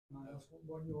us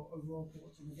what your overall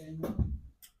thoughts on the game were?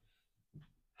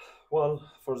 Well,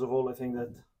 first of all, I think that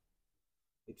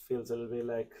it feels a little bit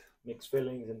like mixed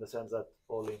feelings in the sense that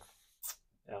only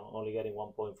getting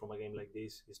 1 point from a game like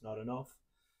this is not enough.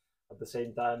 At the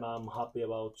same time, I'm happy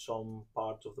about some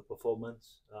parts of the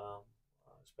performance,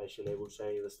 especially I would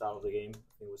say the start of the game.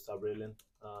 I think we start brilliant,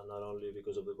 not only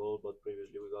because of the goal, but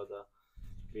previously we got a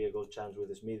clear goal chance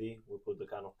with Smithy. We put the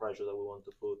kind of pressure that we want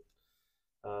to put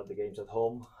the games at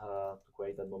home to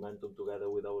create that momentum together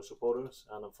with our supporters.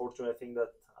 And unfortunately, I think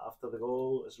that after the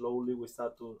goal, slowly we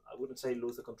start to, I wouldn't say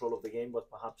lose the control of the game, but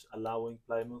perhaps allowing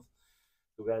Plymouth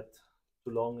to get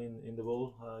too long in the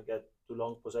ball, get too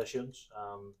long possessions.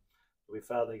 To be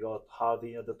fair, they got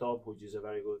Hardy at the top, which is a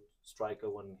very good striker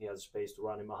when he has space to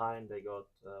run in behind. They got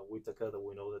Whitaker, that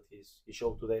we know that he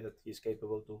showed today that he's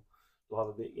capable to have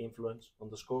a big influence on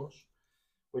the scores.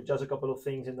 With just a couple of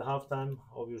things in the halftime,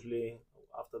 obviously,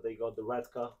 after they got the red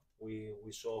card, we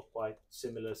saw quite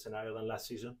similar scenario than last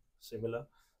season. Similar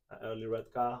early red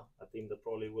card. A team that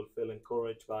probably will feel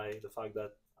encouraged by the fact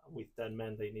that with 10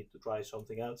 men they need to try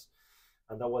something else,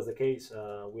 and that was the case.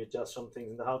 We adjust some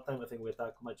things in the halftime. I think we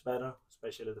attacked much better,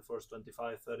 especially the first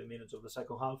 25-30 minutes of the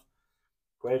second half.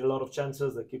 Created a lot of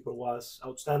chances. The keeper was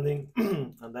outstanding,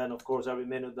 and then of course every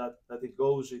minute that it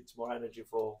goes, it's more energy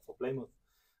for Plymouth,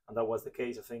 and that was the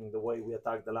case. I think the way we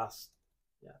attacked the last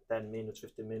 10 minutes,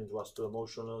 15 minutes was too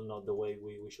emotional, not the way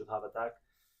we should have attacked.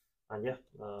 And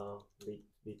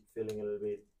be feeling a little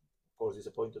bit, of course,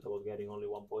 disappointed about getting only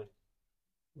 1 point.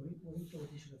 Well, he thought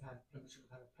he should have had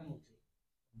a penalty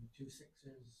on the 2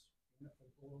 sixes, for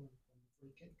the ball and from the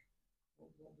free kick. What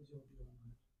was your view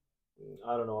on that?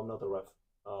 I don't know. I'm not a ref.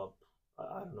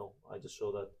 I don't know. I just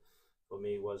saw that for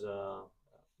me it was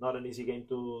not an easy game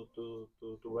to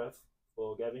ref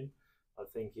for Gavin. I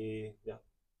think in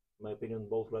my opinion,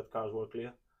 both red cards were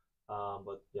clear.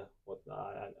 But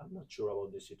I'm not sure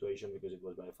about this situation because it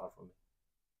was very far from me.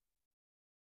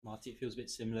 Marty, it feels a bit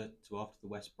similar to after the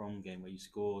West Brom game where you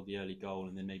score the early goal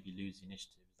and then maybe lose the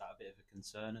initiative. Is that a bit of a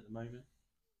concern at the moment?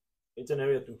 It's an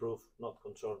area to improve, not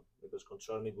concern, because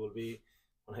concern it will be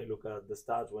when I look at the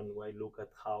stats, when I look at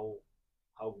how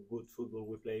good football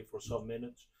we play for some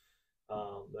minutes.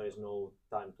 There is no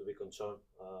time to be concerned.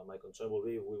 My concern will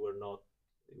be if we were not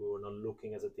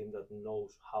looking as a team that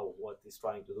knows what is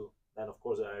trying to do. Then of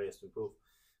course there are areas to improve.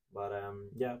 But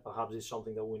perhaps it's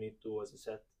something that we need to, as I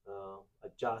said,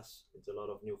 adjust. It's a lot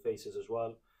of new faces as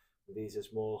well. This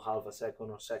small half a second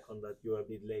or second that you're a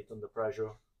bit late on the pressure,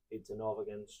 it's enough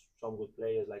against some good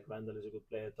players, like Randall is a good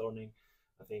player turning.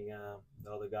 I think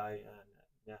the other guy,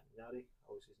 Nari,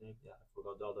 how is his name? Yeah, I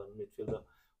forgot the other midfielder.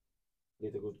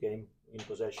 Did a good game in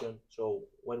possession. So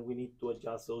when we need to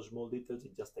adjust those small details,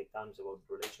 it just takes time. It's about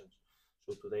relations.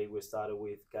 So today we started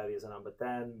with Gary as a number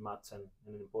 10, Madsen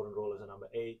in an important role as a number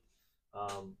 8.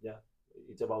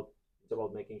 It's about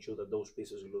making sure that those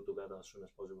pieces glue together as soon as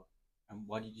possible. And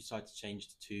why did you decide to change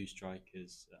to 2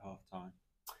 strikers at half time?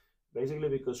 Basically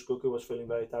because Cookie was feeling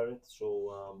very tired,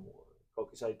 so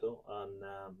Koki Saito,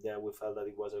 and we felt that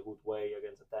it was a good way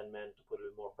against a 10 men to put a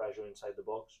little more pressure inside the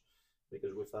box,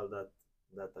 because we felt that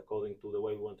according to the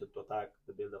way we wanted to attack,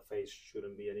 the build-up phase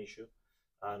shouldn't be an issue.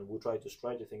 And we tried to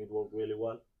stretch. I think it worked really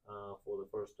well for the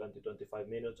first 20-25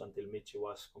 minutes until Michi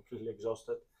was completely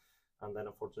exhausted. And then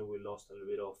unfortunately we lost a little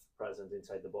bit of presence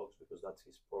inside the box, because that's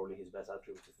probably his best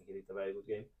attribute. I think he did a very good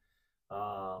game.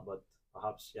 But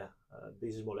perhaps,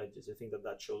 these small edges, I think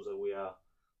that shows that we are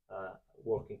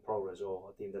work in progress,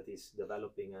 or a team that is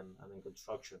developing and in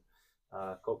construction.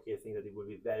 Koki, I think that it will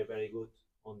be very, very good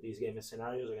on these game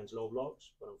scenarios against low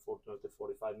blocks, but unfortunately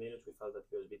 45 minutes we felt that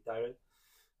he was a bit tired.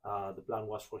 The plan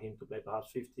was for him to play perhaps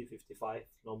 50, 55,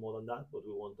 no more than that, but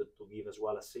we wanted to give as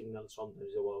well a signal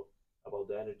sometimes about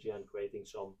the energy and creating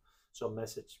some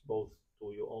message both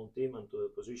to your own team and to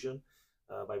the position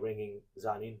by bringing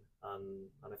Zan in,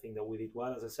 and I think that we did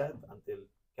well, as I said, until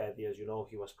Caddy, as you know,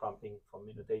 he was cramping from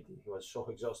minute 80. He was so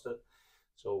exhausted,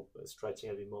 so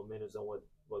stretching a bit more minutes than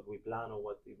what we planned or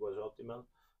what it was optimal.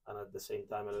 And at the same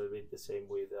time, a little bit the same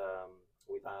with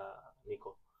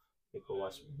Nico. Nico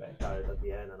was very tired at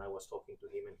the end, and I was talking to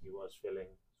him, and he was feeling,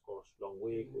 of course, long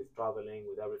week with traveling,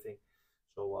 with everything.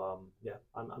 So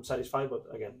I'm satisfied, but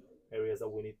again, areas that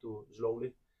we need to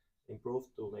slowly improve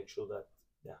to make sure that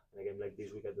in a game like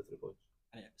this we get the 3 points.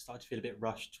 And it started to feel a bit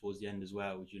rushed towards the end as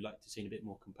well. Would you like to see a bit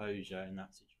more composure in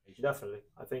that situation? Definitely.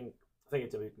 I think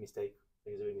it's a big mistake.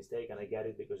 And I get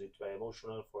it, because it's very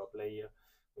emotional for a player.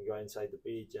 When you're inside the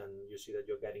pitch and you see that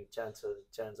you're getting chance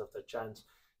after chance,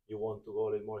 you want to go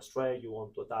a little more straight, you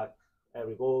want to attack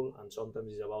every ball, and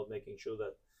sometimes it's about making sure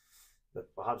that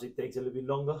perhaps it takes a little bit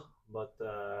longer, but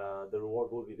the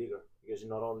reward will be bigger because it's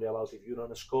not only about if you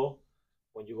don't score.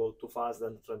 When you go too fast,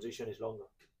 then the transition is longer,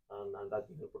 and that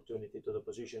gives opportunity to the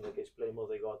position. In case Plymouth,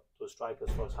 they got two strikers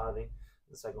first Harding,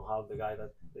 the second half the guy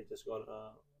that they just got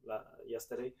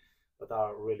yesterday, that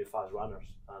are really fast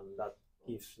runners, and that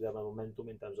gives them a momentum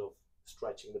in terms of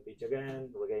stretching the pitch again,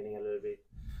 regaining a little bit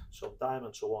some time,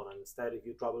 and so on. And instead, if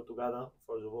you travel together,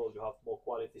 first of all, you have more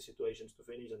quality situations to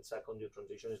finish, and second, your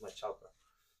transition is much sharper.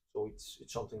 So it's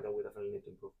something that we definitely need to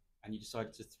improve. And you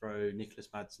decided to throw Nicholas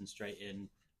Madsen straight in.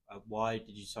 Why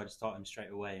did you decide to start him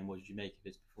straight away, and what did you make of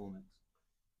his performance?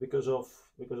 Because of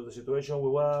the situation we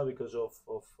were, because of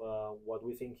what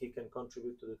we think he can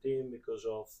contribute to the team, because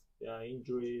of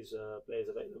injuries, players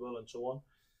available, and so on.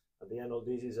 At the end of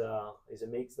this is a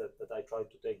mix that I tried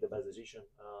to take the best decision.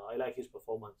 I like his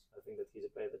performance. I think that he's a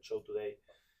player that showed today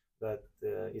that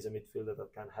is a midfielder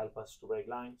that can help us to break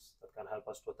lines, that can help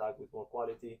us to attack with more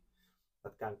quality,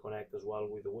 that can connect as well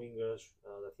with the wingers,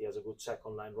 that he has a good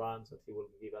second line runs, that he will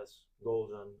give us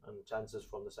goals and chances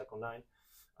from the second line,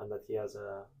 and that he has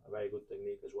a very good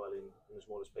technique as well in the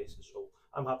smaller spaces. So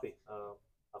I'm happy.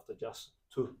 After just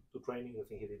two training, I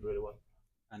think he did really well.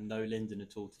 And no Lyndon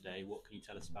at all today. What can you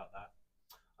tell us about that?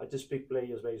 I just pick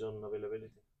players based on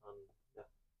availability, and yeah.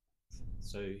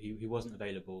 So he wasn't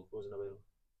available. He wasn't available.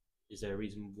 Is there a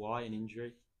reason why? An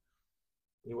injury?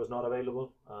 He was not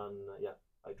available, and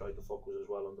I try to focus as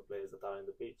well on the players that are in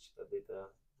the pitch that did a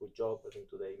good job. I think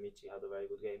today Michi had a very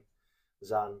good game.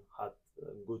 Zan had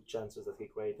good chances that he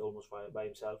created almost by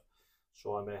himself.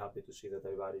 So I'm very happy to see that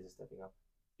everybody is stepping up.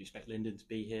 Do you expect Lyndon to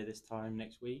be here this time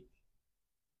next week?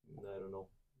 I don't know.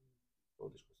 We'll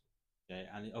discuss it. Okay,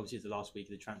 and obviously it's the last week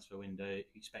of the transfer window. Are you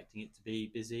expecting it to be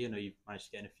busy? I know you've managed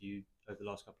to get in a few over the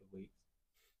last couple of weeks.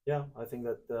 Yeah, I think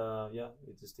that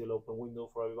it's a still open window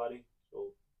for everybody.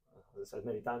 So as I said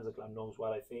many times, the club knows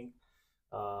what I think.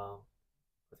 I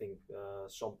think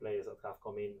some players that have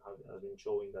come in have been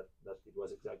showing that it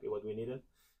was exactly what we needed,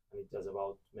 and it's just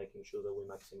about making sure that we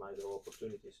maximize our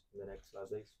opportunities in the last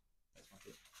days. That's my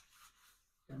tip.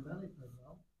 Dembele played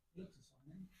well. He looks a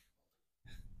signing.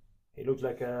 He looks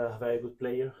like a very good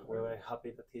player. We're very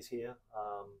happy that he's here.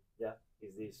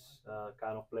 He's this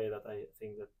kind of player that I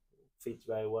think that fits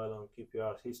very well on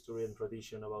QPR's history and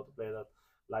tradition about a player that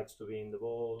likes to be in the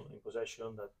ball, in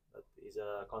possession, that is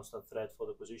a constant threat for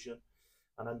the position.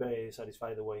 And I'm very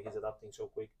satisfied the way he's adapting so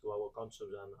quick to our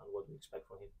concepts and what we expect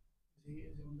from him. Is he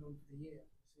on loan for the year?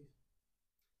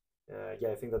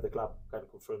 I think that the club can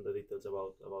confirm the details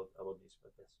about this,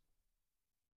 but yes.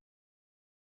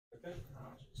 Okay.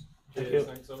 Thank Cheers, you.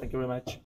 thanks all. Thank you very much.